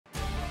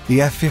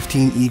The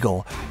F-15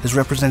 Eagle has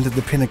represented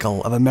the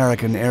pinnacle of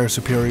American air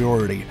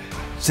superiority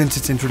since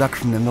its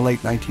introduction in the late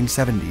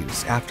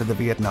 1970s after the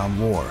Vietnam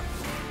War,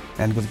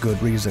 and with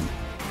good reason.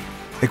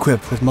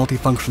 Equipped with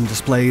multifunction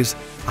displays,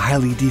 a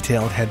highly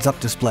detailed heads-up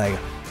display,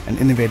 an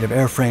innovative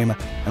airframe,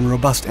 and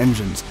robust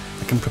engines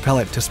that can propel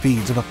it to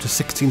speeds of up to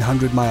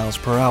 1,600 miles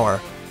per hour,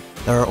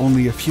 there are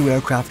only a few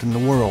aircraft in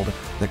the world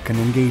that can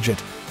engage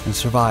it and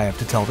survive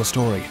to tell the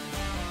story.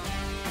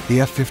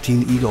 The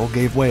F-15 Eagle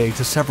gave way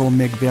to several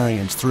MiG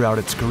variants throughout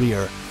its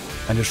career,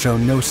 and has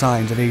shown no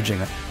signs of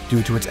aging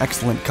due to its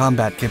excellent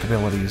combat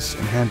capabilities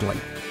and handling.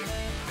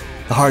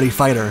 The hardy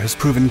fighter has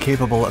proven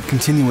capable of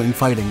continuing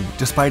fighting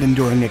despite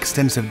enduring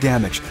extensive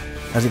damage,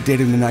 as it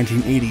did in the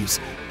 1980s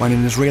when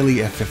an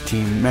Israeli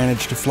F-15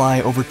 managed to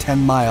fly over 10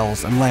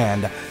 miles and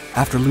land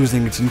after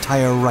losing its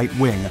entire right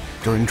wing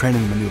during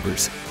training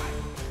maneuvers.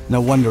 No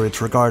wonder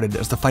it's regarded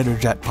as the fighter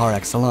jet par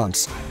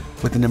excellence,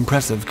 with an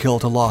impressive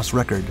kill-to-loss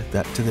record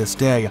that, to this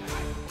day,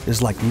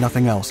 is like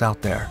nothing else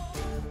out there.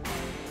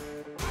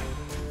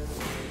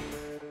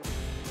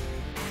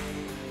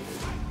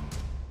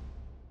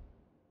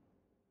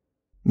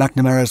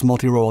 McNamara's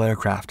multi-role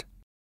aircraft.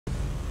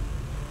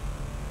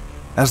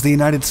 As the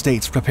United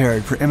States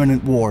prepared for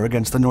imminent war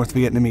against the North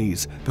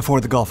Vietnamese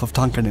before the Gulf of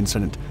Tonkin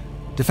incident,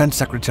 Defense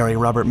Secretary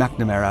Robert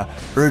McNamara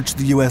urged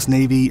the U.S.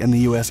 Navy and the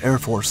U.S. Air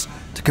Force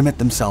to commit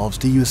themselves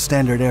to use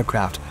standard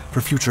aircraft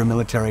for future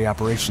military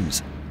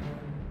operations.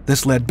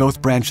 This led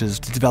both branches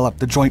to develop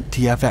the Joint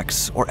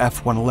TFX, or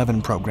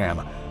F-111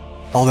 program,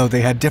 although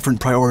they had different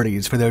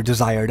priorities for their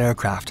desired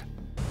aircraft.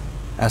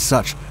 As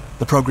such,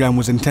 the program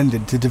was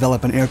intended to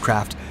develop an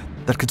aircraft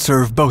that could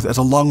serve both as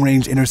a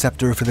long-range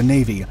interceptor for the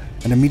Navy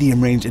and a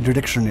medium-range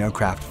interdiction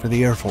aircraft for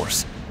the Air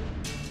Force.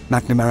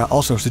 McNamara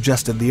also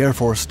suggested the Air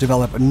Force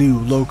develop a new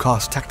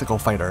low-cost tactical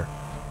fighter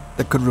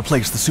that could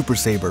replace the Super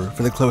Sabre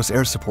for the Close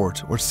Air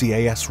Support, or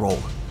CAS, role.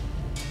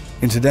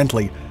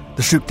 Incidentally,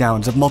 the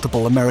shootdowns of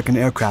multiple American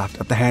aircraft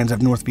at the hands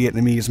of North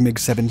Vietnamese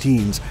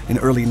MiG-17s in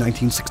early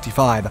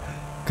 1965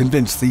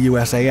 convinced the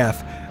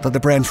USAF that the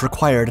branch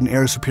required an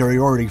air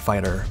superiority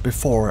fighter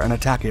before an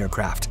attack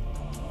aircraft.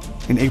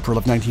 In April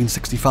of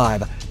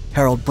 1965,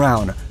 Harold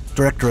Brown,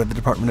 director of the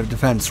Department of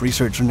Defense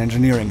Research and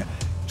Engineering,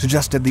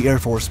 suggested the Air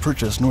Force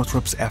purchase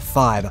Northrop's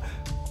F-5,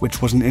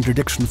 which was an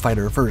interdiction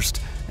fighter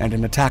first and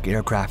an attack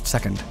aircraft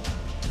second.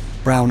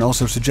 Brown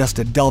also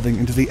suggested delving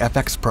into the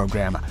FX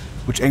program,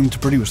 which aimed to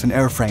produce an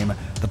airframe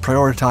that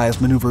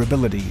prioritized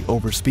maneuverability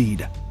over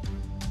speed.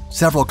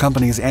 Several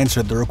companies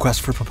answered the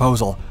request for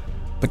proposal,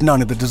 but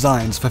none of the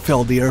designs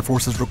fulfilled the Air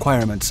Force's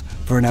requirements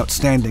for an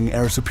outstanding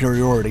air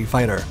superiority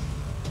fighter.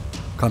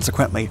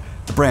 Consequently,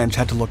 the branch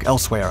had to look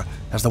elsewhere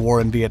as the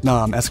war in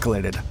Vietnam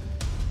escalated.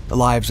 The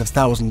lives of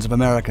thousands of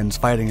Americans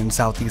fighting in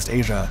Southeast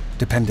Asia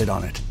depended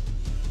on it.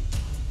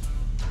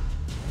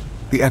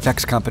 The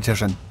FX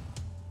competition.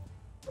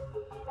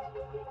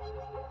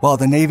 While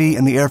the Navy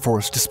and the Air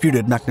Force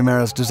disputed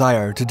McNamara's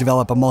desire to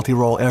develop a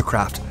multi-role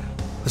aircraft,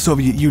 the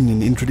Soviet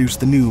Union introduced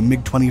the new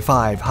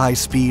MiG-25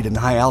 high-speed and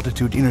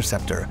high-altitude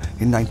interceptor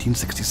in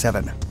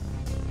 1967.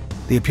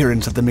 The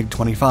appearance of the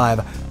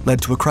MiG-25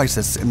 led to a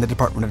crisis in the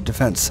Department of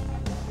Defense.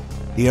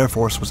 The Air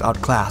Force was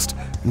outclassed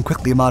and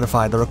quickly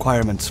modified the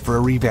requirements for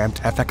a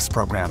revamped FX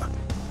program.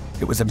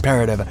 It was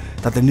imperative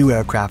that the new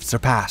aircraft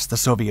surpass the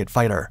Soviet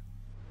fighter.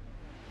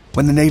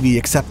 When the Navy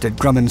accepted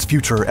Grumman's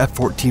future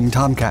F-14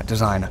 Tomcat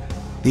design,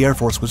 the Air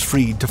Force was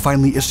freed to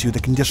finally issue the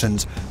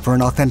conditions for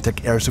an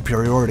authentic air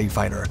superiority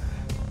fighter,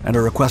 and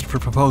a request for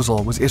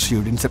proposal was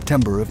issued in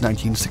September of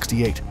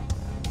 1968.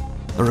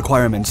 The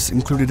requirements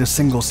included a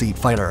single-seat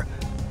fighter,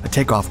 a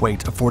takeoff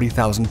weight of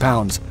 40,000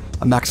 pounds,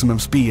 a maximum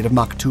speed of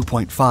Mach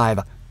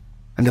 2.5,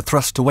 and a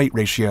thrust-to-weight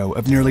ratio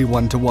of nearly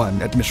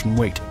 1-to-1 at mission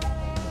weight.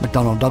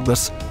 McDonnell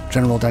Douglas,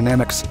 General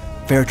Dynamics,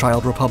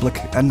 Fairchild Republic,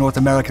 and North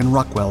American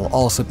Rockwell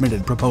all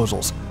submitted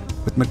proposals,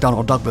 with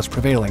McDonnell Douglas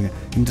prevailing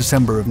in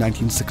December of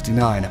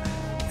 1969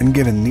 and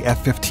given the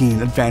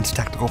F-15 Advanced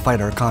Tactical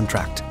Fighter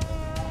contract.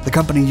 The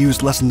company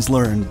used lessons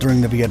learned during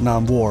the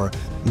Vietnam War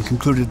and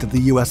concluded that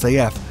the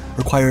USAF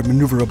required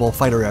maneuverable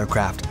fighter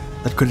aircraft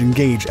that could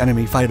engage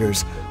enemy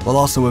fighters while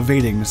also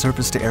evading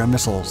surface-to-air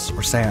missiles,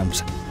 or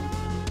SAMs.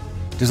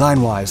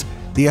 Design-wise,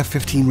 the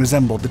F-15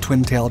 resembled the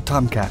twin-tailed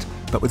Tomcat,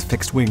 but with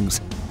fixed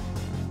wings.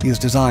 These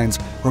designs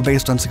were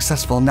based on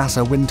successful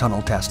NASA wind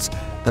tunnel tests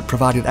that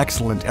provided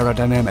excellent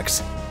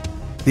aerodynamics.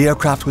 The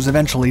aircraft was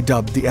eventually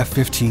dubbed the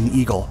F-15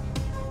 Eagle,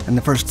 and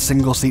the first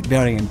single-seat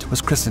variant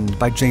was christened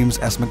by James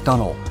S.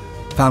 McDonnell,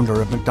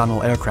 founder of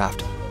McDonnell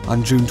Aircraft,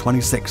 on June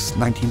 26,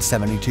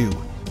 1972.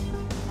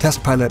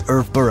 Test pilot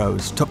Irv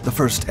Burroughs took the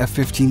first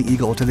F-15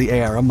 Eagle to the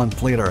air a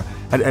month later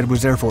at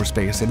Edwards Air Force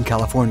Base in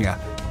California,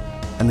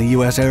 and the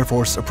U.S. Air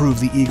Force approved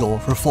the Eagle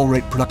for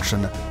full-rate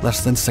production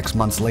less than 6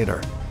 months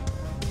later.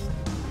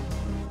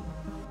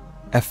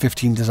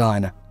 F-15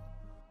 design.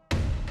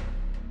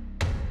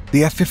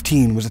 The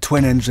F-15 was a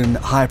twin-engine,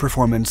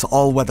 high-performance,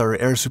 all-weather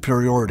air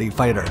superiority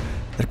fighter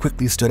that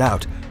quickly stood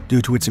out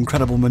due to its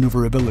incredible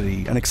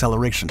maneuverability and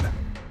acceleration.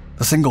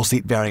 The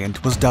single-seat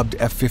variant was dubbed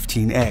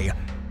F-15A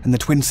and the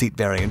twin-seat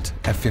variant,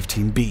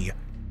 F-15B.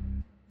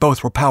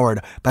 Both were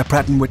powered by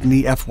Pratt &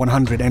 Whitney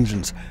F-100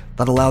 engines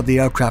that allowed the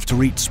aircraft to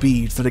reach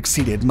speeds that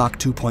exceeded Mach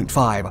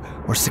 2.5,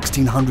 or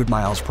 1,600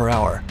 miles per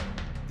hour.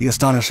 The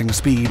astonishing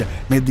speed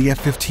made the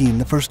F-15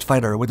 the first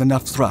fighter with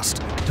enough thrust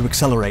to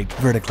accelerate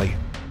vertically.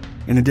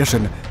 In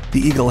addition, the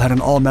Eagle had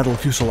an all-metal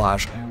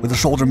fuselage with a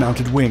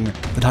shoulder-mounted wing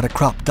that had a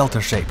crop delta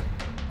shape,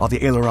 while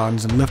the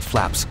ailerons and lift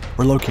flaps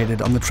were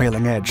located on the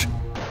trailing edge.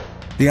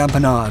 The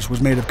empennage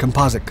was made of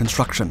composite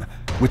construction,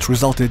 which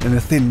resulted in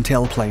a thin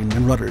tailplane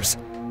and rudders,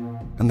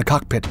 and the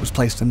cockpit was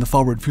placed in the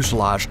forward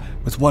fuselage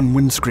with one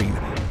windscreen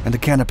and a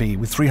canopy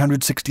with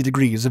 360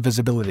 degrees of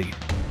visibility.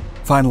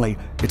 Finally,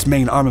 its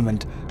main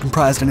armament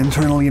comprised an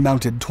internally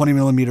mounted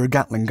 20mm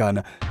Gatling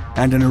gun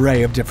and an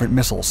array of different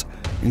missiles,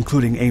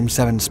 including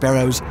AIM-7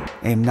 Sparrows,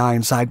 AIM-9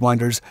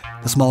 Sidewinders,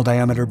 the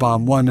small-diameter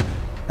Bomb-1,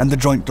 and the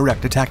Joint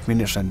Direct Attack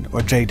Munition,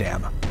 or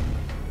JDAM.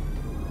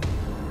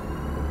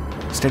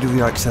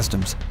 State-of-the-art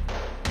systems.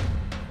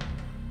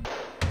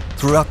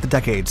 Throughout the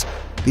decades,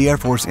 the Air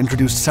Force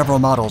introduced several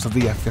models of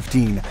the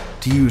F-15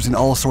 to use in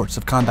all sorts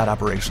of combat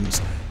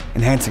operations,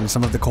 enhancing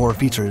some of the core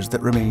features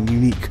that remain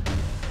unique.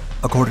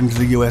 According to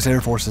the U.S. Air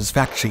Force's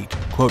fact sheet,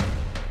 quote,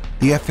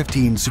 "The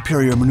F-15's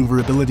superior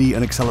maneuverability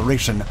and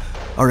acceleration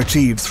are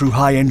achieved through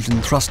high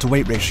engine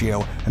thrust-to-weight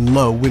ratio and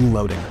low wing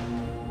loading.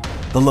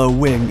 The low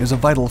wing is a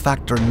vital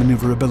factor in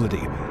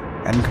maneuverability,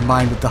 and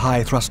combined with the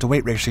high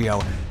thrust-to-weight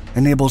ratio,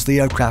 enables the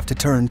aircraft to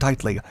turn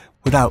tightly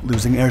without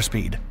losing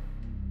airspeed.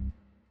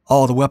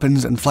 All the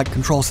weapons and flight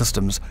control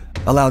systems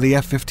allow the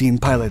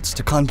F-15 pilots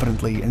to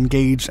confidently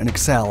engage and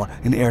excel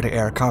in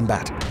air-to-air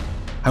combat.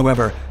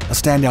 However, a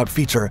standout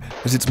feature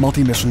is its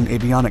multi-mission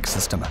avionics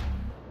system.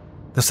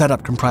 The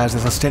setup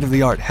comprises a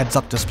state-of-the-art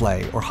heads-up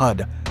display, or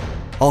HUD,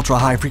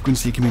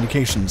 ultra-high-frequency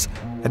communications,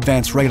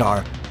 advanced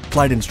radar,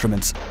 flight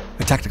instruments,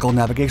 a tactical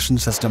navigation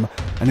system,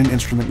 and an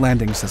instrument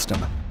landing system.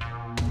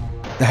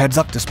 The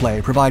heads-up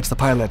display provides the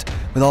pilot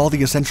with all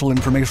the essential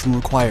information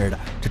required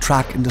to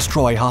track and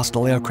destroy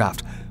hostile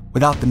aircraft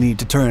without the need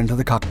to turn to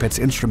the cockpit's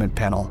instrument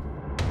panel.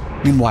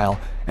 Meanwhile,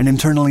 an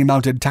internally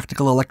mounted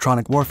tactical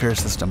electronic warfare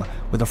system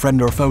with a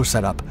friend or foe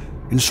setup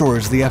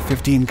ensures the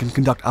F-15 can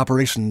conduct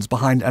operations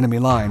behind enemy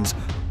lines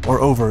or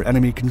over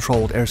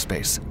enemy-controlled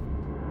airspace.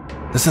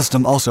 The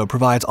system also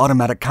provides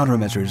automatic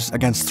countermeasures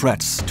against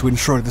threats to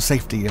ensure the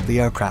safety of the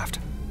aircraft.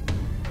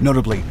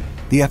 Notably,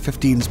 the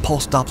F-15's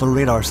pulse Doppler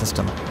radar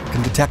system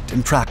can detect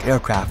and track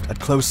aircraft at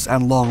close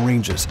and long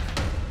ranges,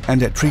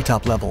 and at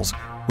treetop levels,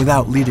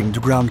 without leading to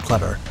ground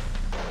clutter.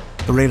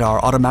 The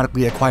radar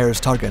automatically acquires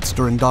targets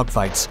during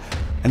dogfights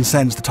and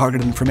sends the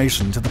target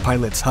information to the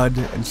pilot's HUD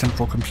and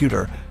central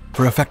computer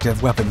for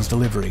effective weapons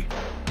delivery.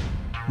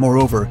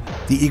 Moreover,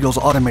 the Eagle's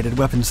automated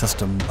weapon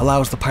system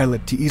allows the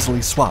pilot to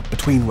easily swap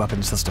between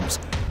weapon systems,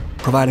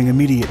 providing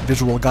immediate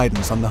visual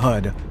guidance on the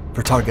HUD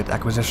for target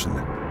acquisition.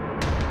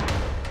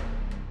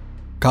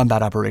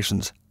 Combat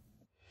operations.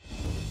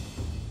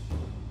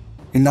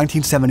 In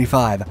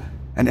 1975,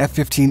 an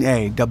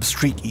F-15A dubbed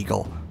Streak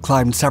Eagle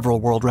climbed several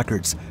world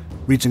records,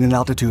 reaching an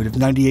altitude of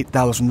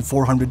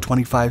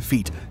 98,425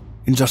 feet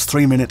in just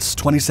 3 minutes,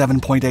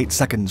 27.8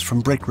 seconds from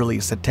brake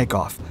release at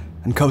takeoff,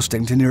 and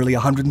coasting to nearly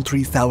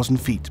 103,000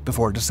 feet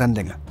before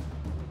descending.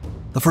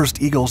 The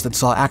first Eagles that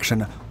saw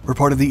action were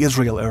part of the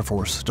Israel Air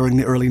Force during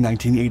the early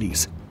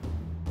 1980s.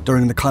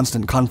 During the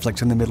constant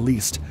conflict in the Middle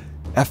East,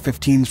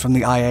 F-15s from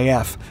the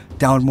IAF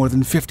downed more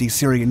than 50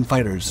 Syrian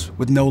fighters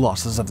with no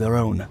losses of their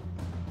own.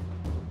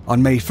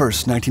 On May 1,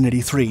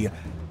 1983,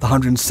 the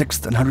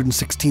 106th and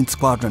 116th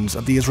Squadrons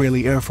of the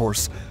Israeli Air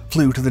Force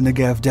flew to the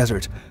Negev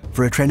Desert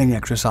for a training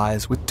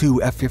exercise with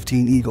 2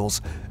 F-15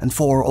 Eagles and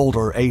 4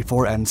 older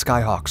A-4N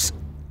Skyhawks.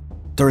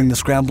 During the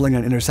scrambling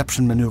and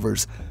interception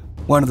maneuvers,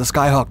 one of the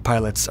Skyhawk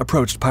pilots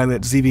approached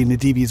pilot Zivi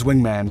Nadivi's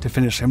wingman to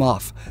finish him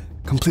off,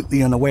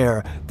 completely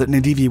unaware that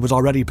Nadivi was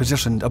already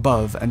positioned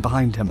above and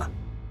behind him.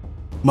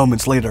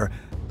 Moments later,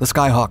 the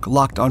Skyhawk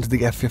locked onto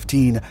the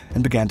F-15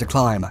 and began to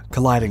climb,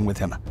 colliding with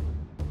him.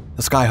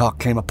 The Skyhawk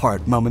came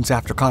apart moments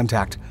after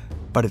contact,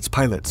 but its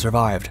pilot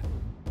survived.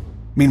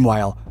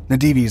 Meanwhile,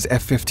 Nadivi's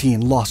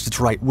F-15 lost its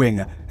right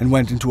wing and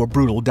went into a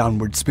brutal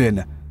downward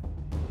spin.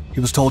 He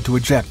was told to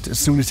eject as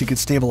soon as he could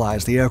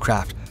stabilize the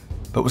aircraft,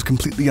 but was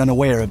completely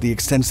unaware of the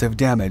extensive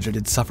damage it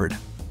had suffered.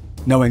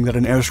 Knowing that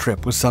an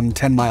airstrip was some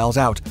 10 miles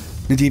out,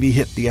 Nadivi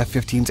hit the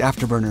F-15's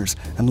afterburners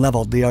and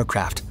leveled the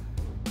aircraft.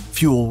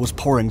 Fuel was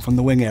pouring from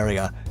the wing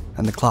area,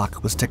 and the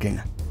clock was ticking.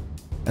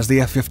 As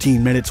the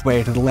F-15 made its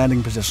way to the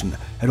landing position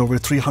at over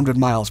 300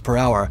 miles per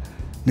hour,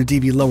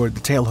 Nadivi lowered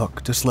the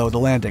tailhook to slow the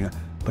landing,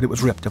 but it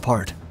was ripped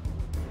apart.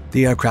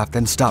 The aircraft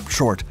then stopped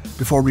short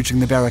before reaching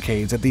the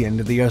barricades at the end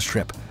of the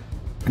airstrip,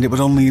 and it was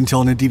only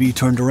until Nadivi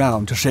turned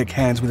around to shake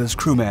hands with his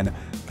crewmen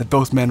that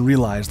both men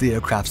realized the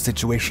aircraft's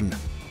situation.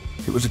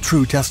 It was a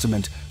true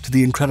testament to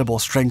the incredible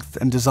strength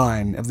and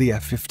design of the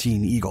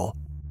F-15 Eagle.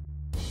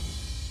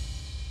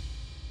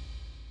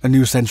 A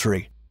new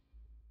century.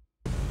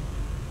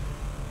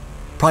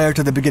 Prior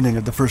to the beginning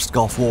of the First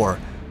Gulf War,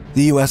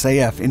 the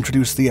USAF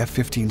introduced the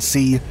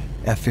F-15C,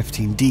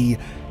 F-15D,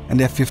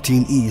 and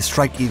F-15E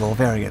Strike Eagle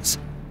variants.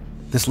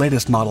 This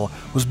latest model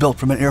was built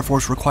from an Air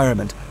Force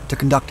requirement to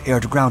conduct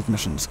air-to-ground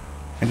missions,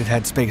 and it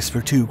had space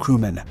for 2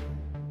 crewmen.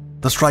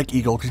 The Strike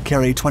Eagle could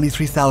carry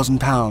 23,000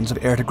 pounds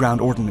of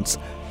air-to-ground ordnance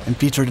and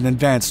featured an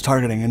advanced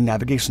targeting and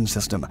navigation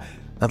system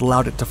that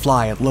allowed it to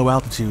fly at low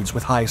altitudes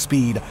with high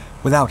speed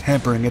without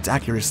hampering its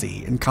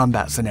accuracy in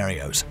combat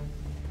scenarios.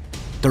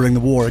 During the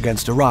war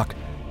against Iraq,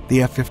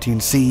 the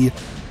F-15C,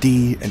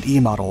 D, and E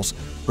models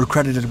were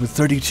credited with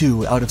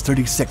 32 out of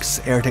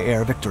 36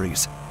 air-to-air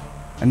victories,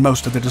 and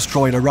most of the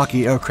destroyed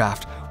Iraqi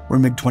aircraft were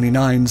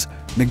MiG-29s,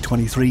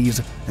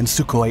 MiG-23s, and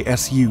Sukhoi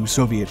Su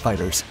Soviet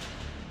fighters.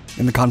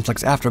 In the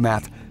conflict's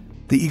aftermath,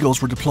 the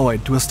Eagles were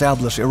deployed to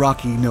establish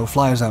Iraqi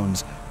no-fly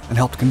zones and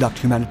helped conduct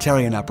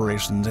humanitarian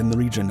operations in the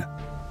region.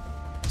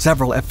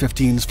 Several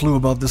F-15s flew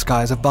above the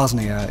skies of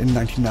Bosnia in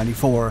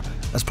 1994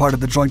 as part of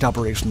the joint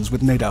operations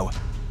with NATO.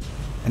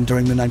 And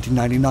during the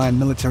 1999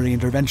 military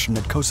intervention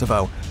at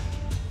Kosovo,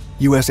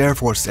 U.S. Air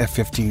Force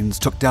F-15s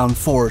took down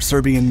 4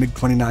 Serbian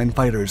MiG-29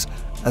 fighters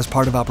as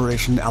part of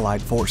Operation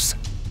Allied Force.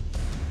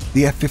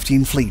 The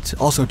F-15 fleet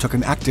also took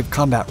an active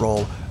combat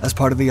role as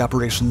part of the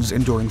operations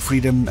Enduring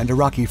Freedom and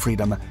Iraqi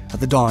Freedom at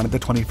the dawn of the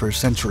 21st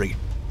century.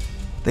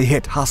 They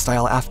hit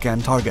hostile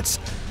Afghan targets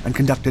and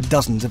conducted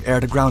dozens of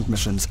air-to-ground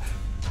missions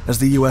as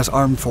the U.S.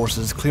 Armed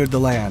Forces cleared the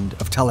land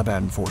of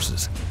Taliban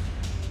forces.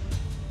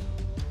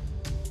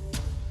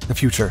 The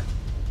future.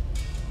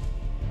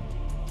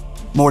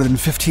 More than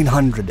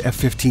 1,500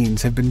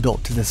 F-15s have been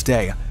built to this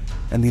day,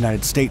 and the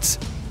United States,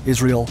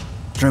 Israel,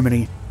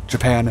 Germany,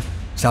 Japan,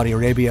 Saudi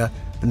Arabia,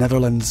 the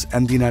Netherlands,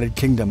 and the United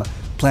Kingdom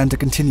plan to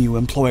continue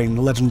employing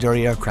the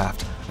legendary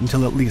aircraft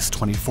until at least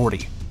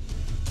 2040.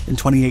 In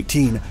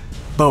 2018,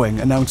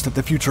 Boeing announced that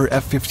the future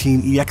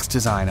F-15EX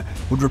design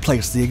would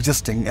replace the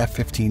existing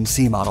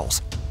F-15C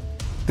models.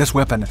 This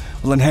weapon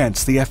will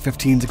enhance the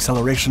F-15's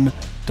acceleration,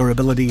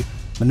 durability,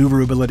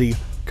 maneuverability,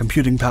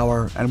 computing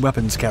power, and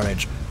weapons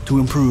carriage to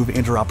improve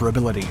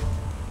interoperability.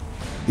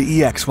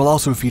 The EX will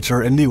also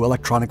feature a new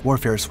electronic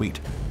warfare suite,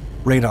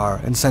 radar,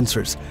 and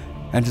sensors,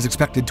 and is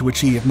expected to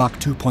achieve Mach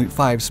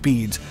 2.5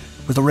 speeds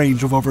with a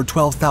range of over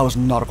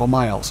 12,000 nautical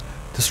miles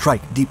to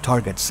strike deep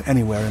targets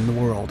anywhere in the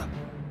world.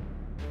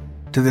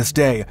 To this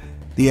day,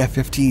 the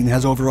F-15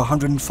 has over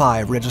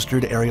 105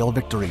 registered aerial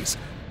victories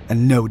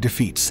and no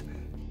defeats,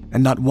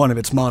 and not one of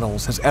its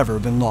models has ever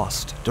been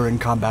lost during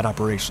combat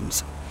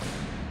operations.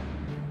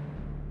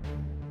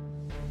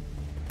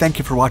 Thank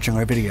you for watching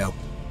our video.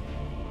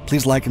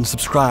 Please like and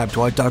subscribe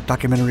to our Dark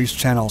Documentaries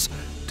channels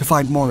to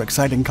find more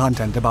exciting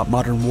content about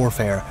modern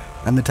warfare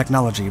and the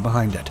technology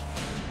behind it.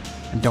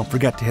 And don't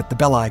forget to hit the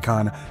bell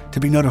icon to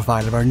be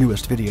notified of our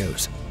newest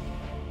videos.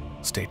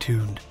 Stay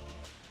tuned.